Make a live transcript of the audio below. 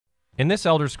In this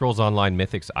Elder Scrolls Online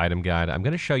Mythics item guide, I'm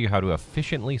going to show you how to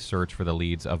efficiently search for the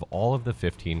leads of all of the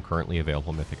 15 currently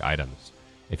available mythic items.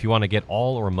 If you want to get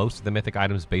all or most of the mythic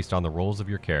items based on the roles of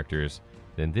your characters,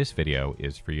 then this video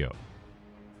is for you.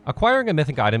 Acquiring a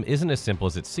mythic item isn't as simple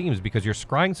as it seems because your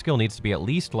scrying skill needs to be at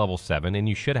least level 7 and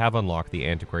you should have unlocked the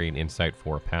Antiquarian Insight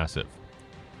 4 passive.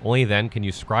 Only then can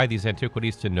you scry these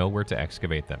antiquities to know where to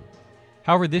excavate them.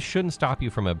 However, this shouldn't stop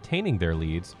you from obtaining their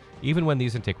leads, even when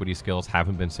these antiquity skills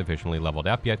haven't been sufficiently leveled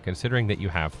up yet, considering that you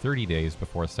have 30 days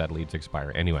before said leads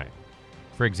expire anyway.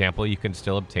 For example, you can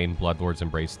still obtain Bloodlord's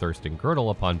Embrace Thirsting Girdle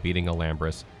upon beating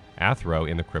Alambris Athro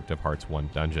in the Crypt of Hearts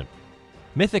 1 dungeon.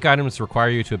 Mythic items require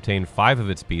you to obtain 5 of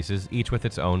its pieces, each with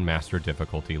its own master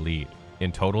difficulty lead.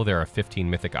 In total, there are 15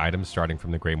 mythic items starting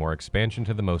from the Greymoor expansion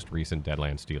to the most recent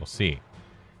Deadlands DLC.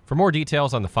 For more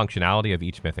details on the functionality of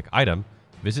each mythic item,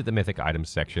 visit the Mythic Items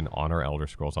section on our Elder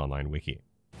Scrolls Online wiki.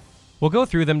 We'll go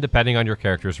through them depending on your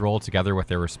character's role, together with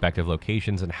their respective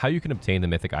locations and how you can obtain the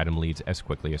mythic item leads as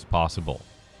quickly as possible.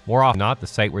 More often than not, the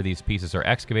site where these pieces are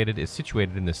excavated is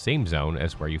situated in the same zone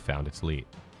as where you found its lead.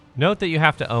 Note that you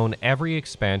have to own every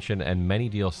expansion and many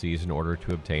DLCs in order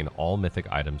to obtain all mythic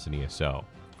items in ESO.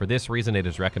 For this reason, it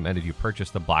is recommended you purchase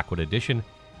the Blackwood Edition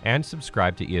and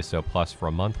subscribe to ESO Plus for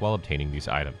a month while obtaining these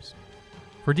items.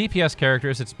 For DPS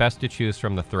characters, it's best to choose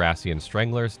from the Thracian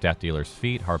Stranglers, Death Dealer's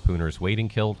Feet, Harpooner's Wading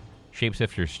Kilt,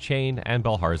 Shapeshifter's Chain, and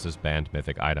Balharz's Band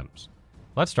mythic items.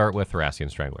 Let's start with Thracian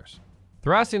Stranglers.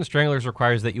 Thracian Stranglers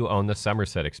requires that you own the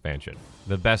Somerset expansion.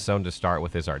 The best zone to start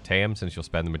with is Artaeum, since you'll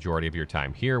spend the majority of your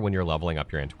time here when you're leveling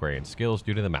up your antiquarian skills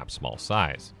due to the map's small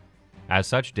size. As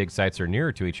such, dig sites are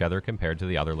nearer to each other compared to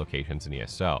the other locations in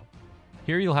ESO.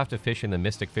 Here you'll have to fish in the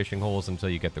Mystic fishing holes until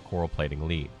you get the Coral Plating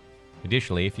lead.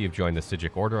 Additionally, if you've joined the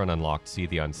Psijic Order and unlocked See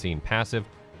the Unseen passive,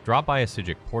 drop by a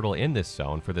Psijic portal in this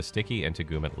zone for the sticky and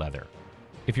Tegument leather.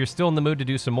 If you're still in the mood to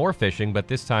do some more fishing, but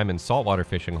this time in saltwater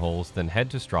fishing holes, then head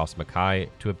to Stros Makai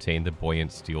to obtain the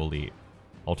Buoyant Steel lead.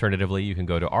 Alternatively, you can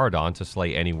go to Ardon to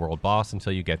slay any world boss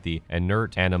until you get the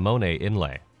Inert Anemone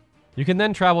inlay. You can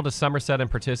then travel to Somerset and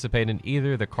participate in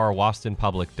either the Carwaston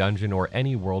public dungeon or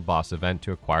any world boss event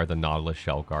to acquire the Nautilus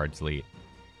Shell Guard's lead.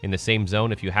 In the same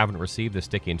zone, if you haven't received the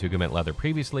Sticky and Tegument leather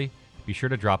previously, be sure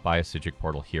to drop by a Psijic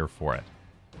portal here for it.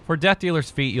 For Death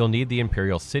Dealer's Feet, you'll need the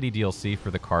Imperial City DLC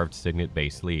for the Carved Signet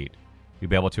base lead. You'll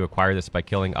be able to acquire this by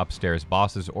killing upstairs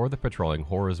bosses or the patrolling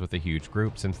horrors with a huge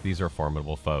group, since these are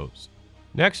formidable foes.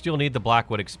 Next, you'll need the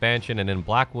Blackwood expansion, and in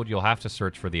Blackwood you'll have to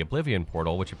search for the Oblivion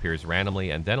portal, which appears randomly,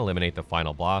 and then eliminate the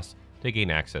final boss to gain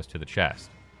access to the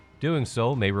chest. Doing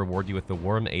so may reward you with the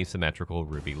Worm Asymmetrical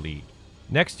Ruby lead.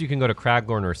 Next, you can go to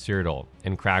Craglorn or Cyrodiil.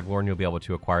 In Craglorn, you'll be able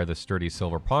to acquire the Sturdy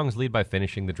Silver Prongs lead by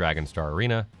finishing the Dragonstar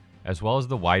Arena, as well as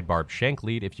the Wide Barb Shank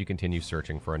lead if you continue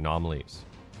searching for anomalies.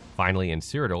 Finally, in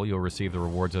Cyrodiil, you'll receive the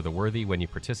Rewards of the Worthy when you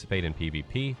participate in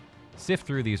PvP. Sift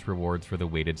through these rewards for the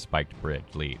Weighted Spiked Bridge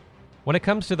lead. When it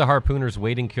comes to the Harpooner's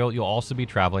Wading Kilt, you'll also be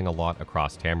traveling a lot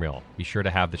across Tamriel. Be sure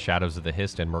to have the Shadows of the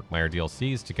Hist and Murkmire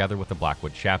DLCs together with the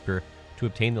Blackwood chapter to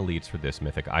obtain the leads for this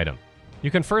mythic item. You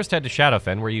can first head to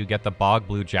Shadowfen, where you get the Bog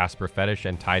Blue Jasper Fetish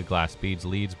and Tide Glass Beads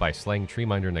leads by slaying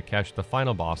Treeminder Nakesh, the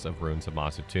final boss of Ruins of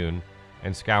Mazutun,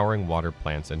 and scouring water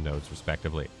plants and nodes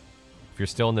respectively. If you're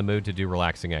still in the mood to do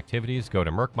relaxing activities, go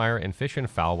to Murkmire and fish in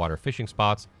foul water fishing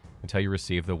spots until you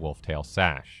receive the Wolftail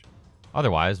Sash.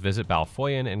 Otherwise, visit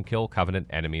Balfoyen and kill Covenant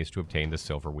enemies to obtain the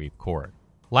Silverweave Cord.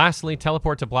 Lastly,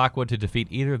 teleport to Blackwood to defeat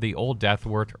either the Old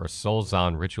Deathwort or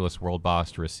Solzan Ritualist world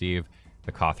boss to receive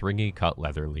the Kothringi Cut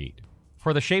Leather lead.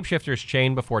 For the Shapeshifter's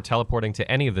Chain, before teleporting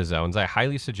to any of the zones, I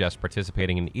highly suggest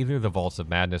participating in either the Vaults of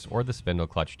Madness or the Spindle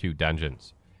Clutch 2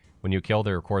 dungeons. When you kill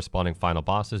their corresponding final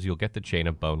bosses, you'll get the Chain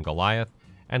of Bone Goliath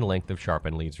and Length of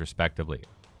Sharpened leads respectively.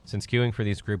 Since queuing for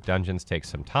these group dungeons takes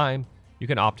some time, you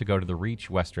can opt to go to the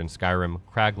Reach, Western Skyrim,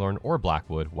 Craglorn, or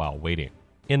Blackwood while waiting.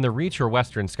 In the Reach or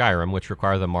Western Skyrim, which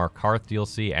require the Mark Karth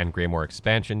DLC and Greymoor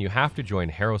expansion, you have to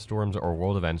join Harrowstorms or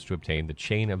world events to obtain the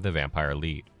Chain of the Vampire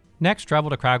lead. Next, travel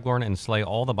to Craglorn and slay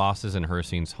all the bosses in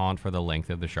Hircine's Haunt for the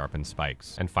Length of the Sharpened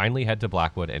Spikes. And finally, head to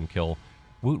Blackwood and kill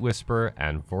Woot Whisper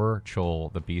and Vur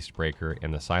Chol the Beastbreaker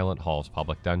in the Silent Halls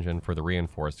public dungeon for the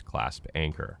Reinforced Clasp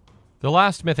Anchor. The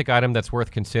last mythic item that's worth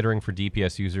considering for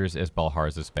DPS users is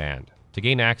Balharz's Band. To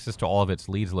gain access to all of its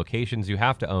leads locations, you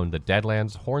have to own the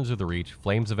Deadlands, Horns of the Reach,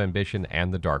 Flames of Ambition,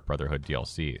 and the Dark Brotherhood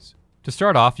DLCs. To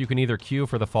start off, you can either queue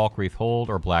for the Falkreath Hold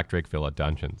or Blackdrake Villa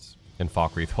dungeons. In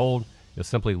Falkreath Hold, you'll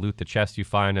simply loot the chest you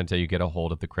find until you get a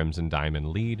hold of the Crimson Diamond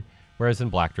lead, whereas in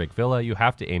Blackdrake Villa, you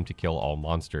have to aim to kill all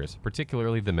monsters,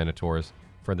 particularly the Minotaurs,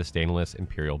 for the Stainless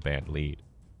Imperial Band lead.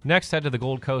 Next, head to the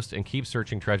Gold Coast and keep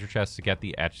searching treasure chests to get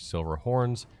the etched silver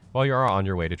horns while you are on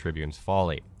your way to Tribune's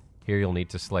Folly. Here you'll need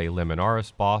to slay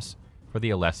Liminaris boss for the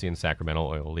Alessian Sacramental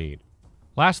Oil lead.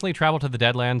 Lastly, travel to the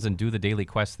Deadlands and do the daily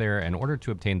quest there in order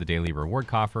to obtain the daily reward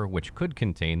coffer, which could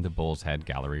contain the Bull's Head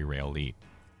Gallery Rail lead.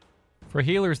 For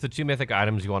healers, the 2 mythic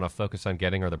items you want to focus on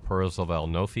getting are the Pearls of El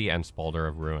Nofi and Spalder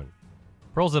of Ruin.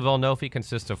 Pearls of El Nofi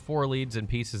consist of 4 leads and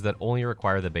pieces that only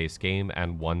require the base game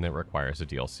and 1 that requires a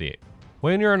DLC.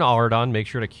 When you're in Alardon, make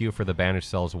sure to queue for the Banished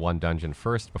Cells 1 dungeon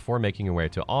first before making your way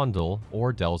to Ondul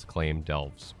or Del's Claim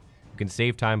Delves. You can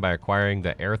save time by acquiring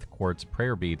the Aerith Quartz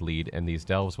Prayer Bead lead in these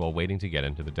delves while waiting to get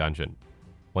into the dungeon.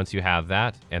 Once you have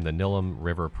that, and the Nilum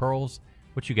River Pearls,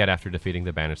 which you get after defeating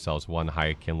the Banished Cells 1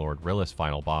 High Kinlord Rillis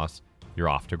final boss, you're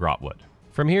off to Grotwood.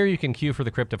 From here, you can queue for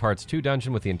the Crypt of Hearts 2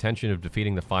 dungeon with the intention of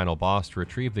defeating the final boss to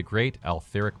retrieve the Great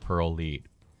Altheric Pearl lead.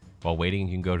 While waiting,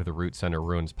 you can go to the Root Center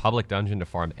Ruins public dungeon to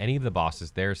farm any of the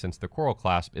bosses there, since the Coral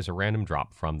Clasp is a random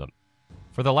drop from them.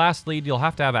 For the last lead, you'll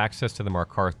have to have access to the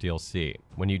Markarth DLC.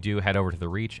 When you do, head over to the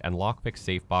Reach and lockpick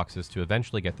safe boxes to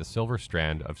eventually get the Silver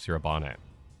Strand of Sirabane.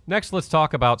 Next, let's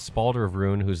talk about Spalder of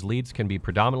Ruin, whose leads can be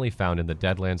predominantly found in the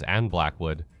Deadlands and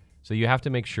Blackwood, so you have to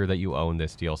make sure that you own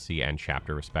this DLC and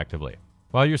chapter respectively.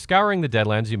 While you're scouring the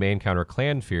Deadlands, you may encounter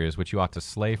Clanfears, which you ought to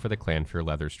slay for the Clanfear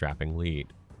leather strapping lead.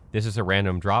 This is a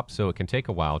random drop, so it can take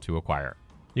a while to acquire.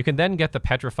 You can then get the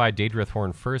Petrified Daedrith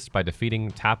Horn first by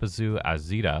defeating Tapazu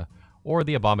Azita, or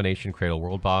the Abomination Cradle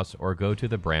World Boss, or go to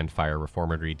the Brandfire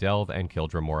Reformatory Delve and kill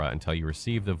Dramora until you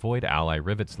receive the Void Ally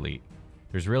Rivets lead.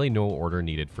 There's really no order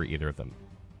needed for either of them.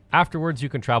 Afterwards, you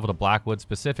can travel to Blackwood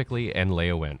specifically and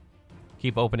Leowin.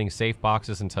 Keep opening safe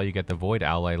boxes until you get the Void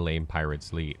Ally Lame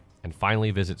Pirates lead. And finally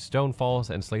visit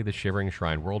Stonefalls and slay the Shivering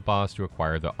Shrine World Boss to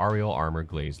acquire the Ariel Armor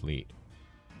Glaze lead.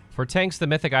 For tanks, the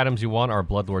mythic items you want are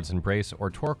Bloodlord's Embrace or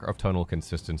Torque of Tonal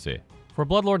Consistency. For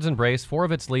Bloodlord's Embrace, 4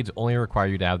 of its leads only require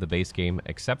you to have the base game,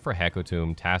 except for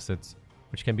Hecatomb Tassets,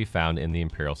 which can be found in the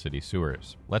Imperial City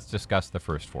sewers. Let's discuss the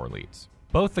first 4 leads.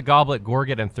 Both the Goblet,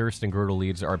 Gorget, and Thirst and Girdle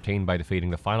leads are obtained by defeating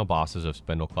the final bosses of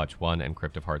Spindle Clutch 1 and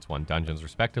Crypt of Hearts 1 dungeons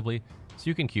respectively, so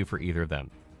you can queue for either of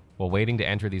them. While waiting to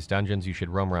enter these dungeons, you should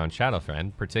roam around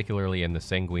Shadowfen, particularly in the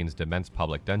Sanguine's Demence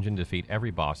public dungeon, to defeat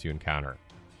every boss you encounter.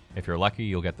 If you're lucky,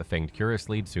 you'll get the Fanged Cuirass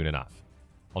lead soon enough.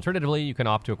 Alternatively, you can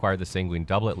opt to acquire the Sanguine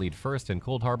Doublet lead first in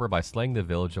Cold Harbor by slaying the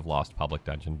Village of Lost public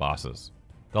dungeon bosses.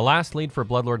 The last lead for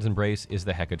Bloodlord's Embrace is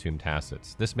the Hecatomb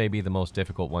Tassets. This may be the most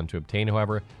difficult one to obtain,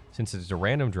 however, since it's a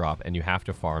random drop and you have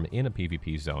to farm in a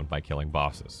PvP zone by killing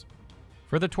bosses.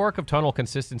 For the Torque of Tonal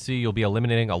Consistency, you'll be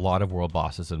eliminating a lot of world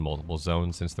bosses in multiple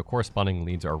zones since the corresponding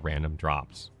leads are random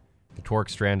drops. The Torque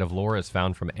Strand of Lore is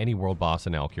found from any world boss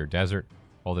in Alkir Desert,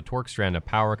 while the Torque Strand of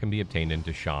Power can be obtained in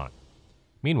Deshaan.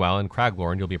 Meanwhile, in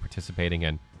Craglorn, you'll be participating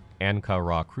in Anka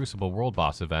Ra Crucible World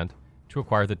Boss event to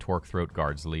acquire the Torque Throat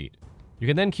Guard's lead. You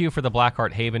can then queue for the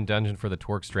Blackheart Haven dungeon for the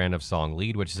Torque Strand of Song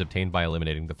lead, which is obtained by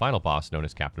eliminating the final boss known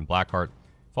as Captain Blackheart,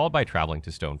 followed by traveling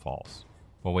to Stonefalls.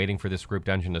 While waiting for this group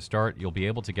dungeon to start, you'll be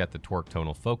able to get the Torque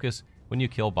Tonal Focus when you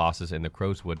kill bosses in the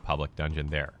Crowswood public dungeon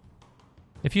there.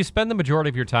 If you spend the majority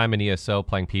of your time in ESO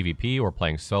playing PvP or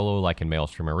playing solo like in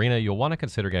Maelstrom Arena, you'll want to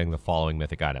consider getting the following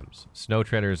mythic items: Snow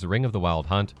Treader's Ring of the Wild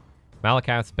Hunt,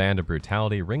 Malakath's Band of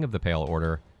Brutality, Ring of the Pale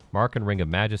Order, Mark and Ring of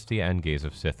Majesty, and Gaze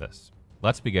of Sithis.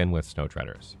 Let's begin with Snow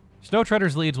Treaders. Snow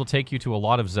Treaders leads will take you to a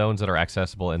lot of zones that are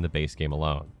accessible in the base game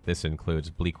alone. This includes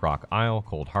Bleak Rock Isle,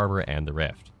 Cold Harbor, and the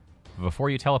Rift. But before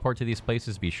you teleport to these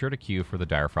places, be sure to queue for the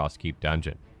Direfrost Keep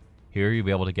dungeon. Here you'll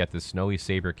be able to get the Snowy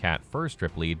Saber Cat Fur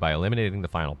Strip lead by eliminating the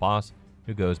final boss,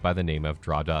 who goes by the name of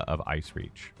Drada of Ice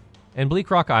Reach. In Bleak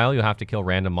Rock Isle, you'll have to kill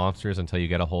random monsters until you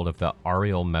get a hold of the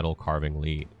Ariel Metal Carving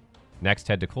lead. Next,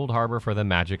 head to Cold Harbor for the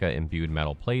Magicka Imbued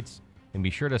Metal Plates, and be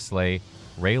sure to slay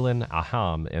Raylan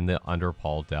Aham in the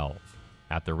Underpaul Delve.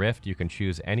 At the Rift, you can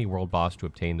choose any world boss to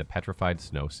obtain the Petrified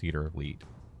Snow Cedar lead.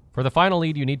 For the final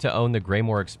lead, you need to own the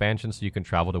Greymoor expansion so you can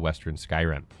travel to Western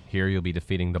Skyrim. Here you'll be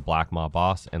defeating the Black Maw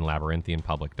boss and Labyrinthian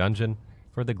public dungeon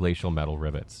for the Glacial Metal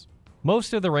Rivets.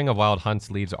 Most of the Ring of Wild Hunt's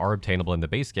leads are obtainable in the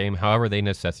base game, however they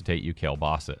necessitate you kill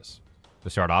bosses. To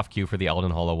start off, queue for the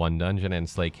Elden Hollow 1 dungeon and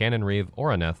slay Canon Reeve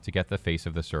or Aneth to get the Face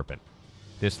of the Serpent.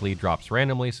 This lead drops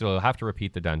randomly, so you'll have to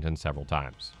repeat the dungeon several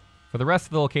times. For the rest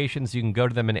of the locations, you can go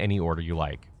to them in any order you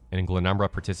like. In Glenumbra,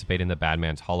 participate in the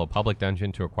Badman's Hollow public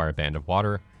dungeon to acquire Band of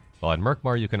Water, while in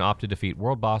Murkmar, you can opt to defeat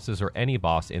world bosses or any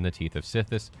boss in the Teeth of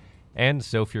Sithis, and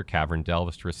Sophir Cavern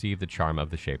Delves to receive the Charm of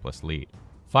the Shapeless lead.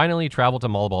 Finally, travel to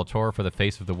Malbal Tor for the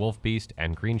Face of the Wolf Beast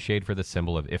and Green Shade for the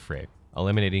Symbol of Ifrit.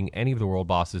 Eliminating any of the world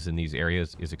bosses in these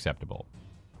areas is acceptable.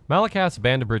 Malakath's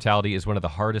Band of Brutality is one of the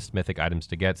hardest mythic items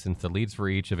to get since the leads for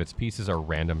each of its pieces are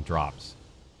random drops.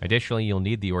 Additionally, you'll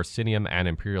need the Orsinium and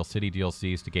Imperial City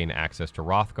DLCs to gain access to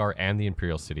Rothgar and the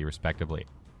Imperial City respectively.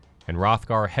 In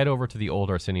Hrothgar, head over to the Old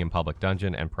Arsenium Public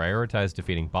Dungeon and prioritize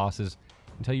defeating bosses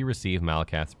until you receive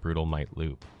Malakath's Brutal Might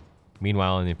Loop.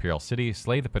 Meanwhile, in the Imperial City,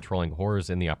 slay the patrolling horrors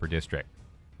in the Upper District.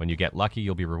 When you get lucky,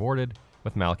 you'll be rewarded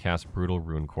with Malakath's Brutal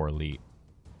Rune Core lead.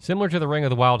 Similar to the Ring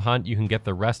of the Wild Hunt, you can get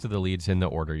the rest of the leads in the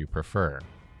order you prefer.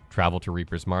 Travel to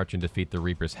Reaper's March and defeat the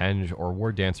Reaper's Henge or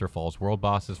War Dancer Falls world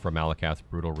bosses for Malakath's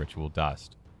Brutal Ritual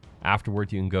Dust.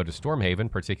 Afterward, you can go to Stormhaven,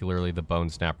 particularly the Bone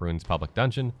Snap Ruins Public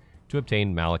Dungeon, to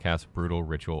obtain Malakath's Brutal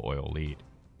Ritual Oil lead.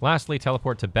 Lastly,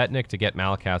 teleport to Betnik to get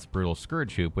Malakath's Brutal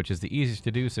Scourge Hoop, which is the easiest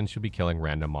to do since you'll be killing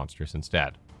random monsters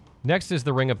instead. Next is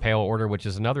the Ring of Pale Order, which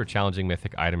is another challenging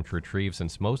mythic item to retrieve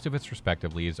since most of its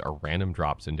respective leads are random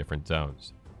drops in different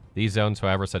zones. These zones,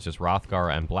 however, such as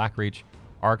Hrothgar and Blackreach,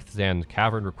 Arthzand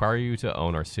Cavern, require you to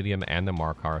own Arsidium and the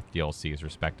Markarth DLCs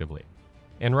respectively.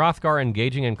 In Hrothgar,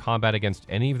 engaging in combat against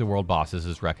any of the world bosses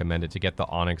is recommended to get the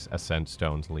Onyx Ascent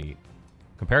Stones lead.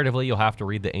 Comparatively, you'll have to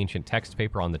read the ancient text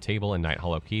paper on the table in Night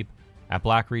Hollow Keep at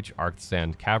Blackreach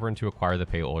Arthzand Cavern to acquire the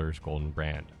Pale Order's Golden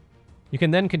Brand. You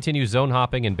can then continue zone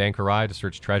hopping in Bankerai to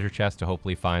search treasure chests to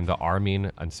hopefully find the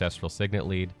Armin Ancestral Signet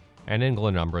lead, and in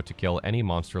Glenumbra to kill any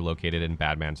monster located in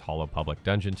Badman's Hollow Public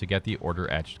Dungeon to get the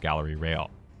Order-etched Gallery Rail.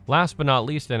 Last but not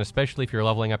least, and especially if you're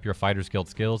leveling up your Fighter's Guild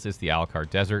skills, is the Alkar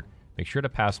Desert. Make sure to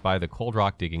pass by the Cold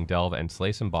Rock Digging Delve and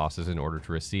slay some bosses in order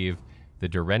to receive the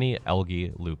Dureni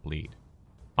Elgi Loop lead.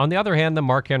 On the other hand, the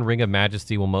Markan Ring of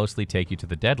Majesty will mostly take you to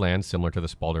the Deadlands, similar to the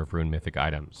Spalder of Rune mythic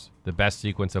items. The best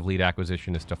sequence of lead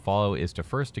acquisition is to follow is to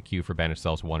first to queue for Banished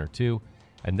Cells 1 or 2,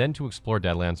 and then to explore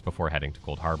Deadlands before heading to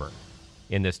Cold Harbor.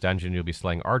 In this dungeon, you'll be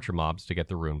slaying archer mobs to get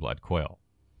the Runeblood Coil.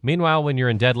 Meanwhile, when you're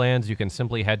in Deadlands, you can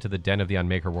simply head to the Den of the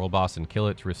Unmaker World Boss and kill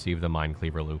it to receive the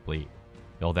Mindcleaver Loop lead.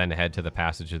 You'll then head to the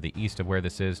passage to the east of where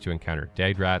this is to encounter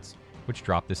Daedrats, which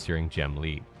drop the Searing Gem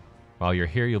lead. While you're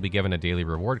here, you'll be given a daily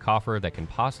reward coffer that can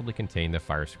possibly contain the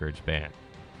Fire Scourge band.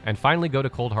 And finally, go to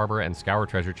Cold Harbor and scour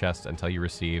treasure chests until you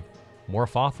receive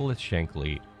Morphothelith Shank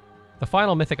lead. The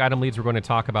final mythic item leads we're going to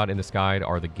talk about in this guide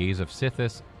are the Gaze of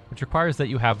Sithis, which requires that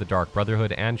you have the Dark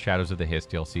Brotherhood and Shadows of the Hiss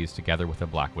DLCs together with a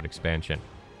Blackwood expansion.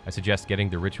 I suggest getting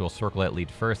the Ritual Circlet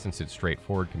lead first since it's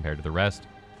straightforward compared to the rest.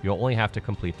 You'll only have to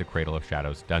complete the Cradle of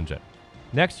Shadows dungeon.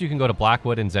 Next, you can go to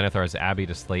Blackwood and Zenithar's Abbey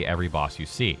to slay every boss you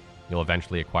see. You'll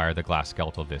eventually acquire the Glass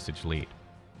Skeletal Visage lead.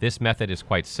 This method is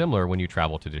quite similar when you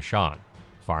travel to Deshaan.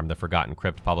 Farm the Forgotten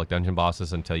Crypt public dungeon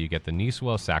bosses until you get the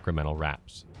Niswa Sacramental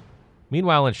Wraps.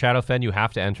 Meanwhile, in Shadowfen, you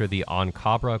have to enter the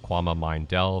Ankabra Kwama Mine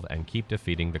Delve and keep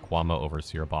defeating the Kwama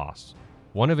Overseer boss.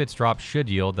 One of its drops should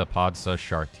yield the Padsa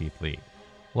Shark Teeth lead.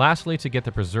 Lastly, to get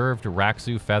the preserved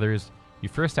Rakzu Feathers, you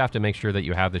first have to make sure that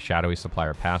you have the Shadowy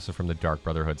Supplier passive from the Dark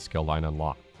Brotherhood skill line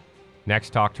unlocked.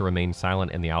 Next, talk to Remain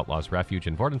Silent in the Outlaw's Refuge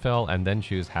in Vordenfell, and then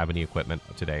choose Have Any Equipment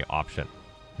Today option.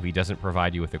 If he doesn't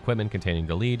provide you with equipment containing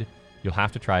the lead, you'll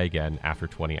have to try again after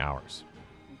 20 hours.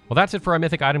 Well, that's it for our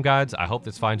Mythic Item Guides. I hope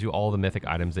this finds you all the Mythic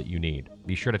items that you need.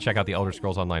 Be sure to check out the Elder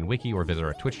Scrolls Online Wiki or visit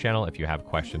our Twitch channel if you have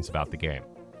questions about the game.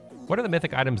 What are the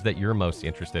Mythic items that you're most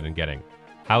interested in getting?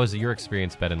 How has your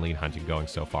experience been in lead hunting going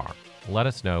so far? Let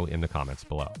us know in the comments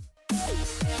below.